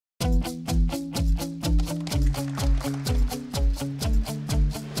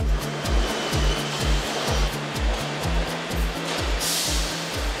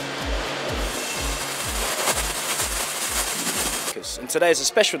today is a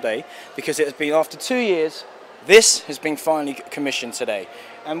special day because it has been after 2 years. This has been finally commissioned today.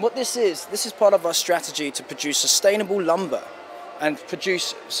 And what this is part of our strategy to produce sustainable lumber and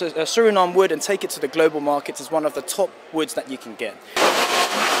produce Suriname wood and take it to the global markets as one of the top woods that you can get.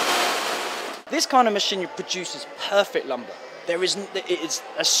 This kind of machine produces perfect lumber. It is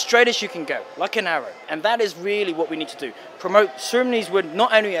as straight as you can go, like an arrow. And that is really what we need to do. Promote Surinamese wood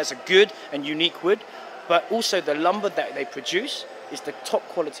not only as a good and unique wood, but also the lumber that they produce is the top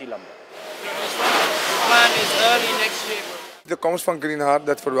quality lumber. The plan is early next year. De komst van Greenheart,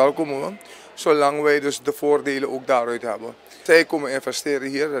 dat verwelkomen we, zolang wij dus de voordelen ook daaruit hebben. Zij komen investeren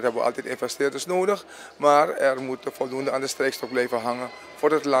hier, dat hebben we altijd investeerders nodig, maar er moet voldoende aan de strijkstok blijven hangen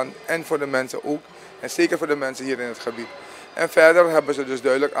voor het land en voor de mensen ook, en zeker voor de mensen hier in het gebied. En verder hebben ze dus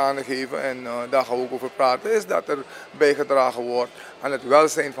duidelijk aangegeven, en daar gaan we ook over praten, is dat er bijgedragen wordt aan het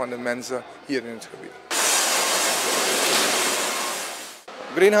welzijn van de mensen hier in het gebied.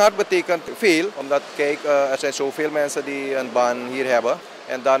 Greenheart betekent veel, omdat kijk, er zijn zoveel mensen die een baan hier hebben.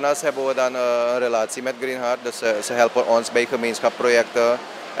 En daarnaast hebben we dan een relatie met Greenheart, dus ze helpen ons bij gemeenschapsprojecten.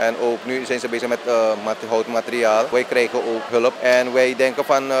 En ook nu zijn ze bezig met houtmateriaal. Wij krijgen ook hulp en wij denken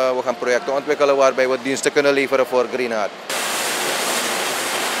van we gaan projecten ontwikkelen waarbij we diensten kunnen leveren voor Greenheart.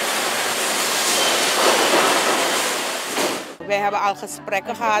 Wij hebben al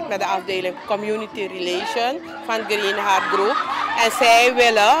gesprekken gehad met de afdeling Community Relation van Greenheart Group. En zij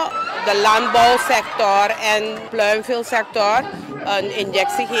willen de landbouwsector en pluimveesector een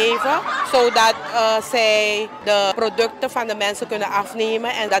injectie geven, zodat zij de producten van de mensen kunnen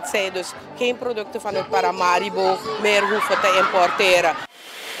afnemen en dat zij dus geen producten van het Paramaribo meer hoeven te importeren.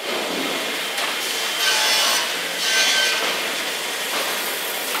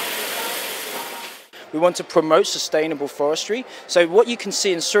 We want to promote sustainable forestry. So what you can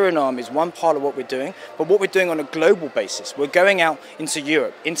see in Suriname is one part of what we're doing, but what we're doing on a global basis. We're going out into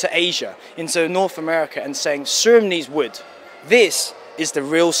Europe, into Asia, into North America and saying Surinamese wood, this is the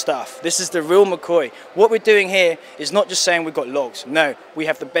real stuff. This is the real McCoy. What we're doing here is not just saying we've got logs. No, we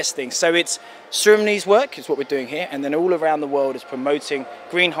have the best things. So it's Surinamese work is what we're doing here, and then all around the world is promoting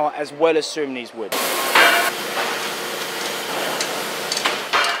Greenheart as well as Surinamese wood.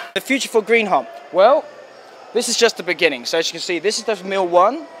 The future for Greenheart. Well, this is just the beginning. So as you can see, this is the mill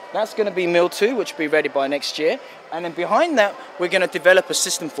 1. That's going to be mill 2, which will be ready by next year. And then behind that, we're going to develop a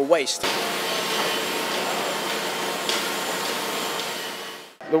system for waste.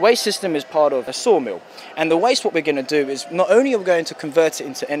 The waste system is part of a sawmill. And the waste, what we're going to do is not only are we going to convert it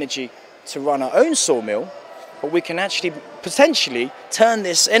into energy to run our own sawmill, but we can actually potentially turn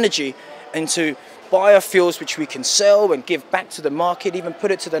this energy into biofuels which we can sell and give back to the market, even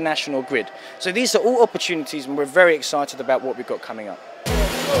put it to the national grid. So these are all opportunities and we're very excited about what we've got coming up.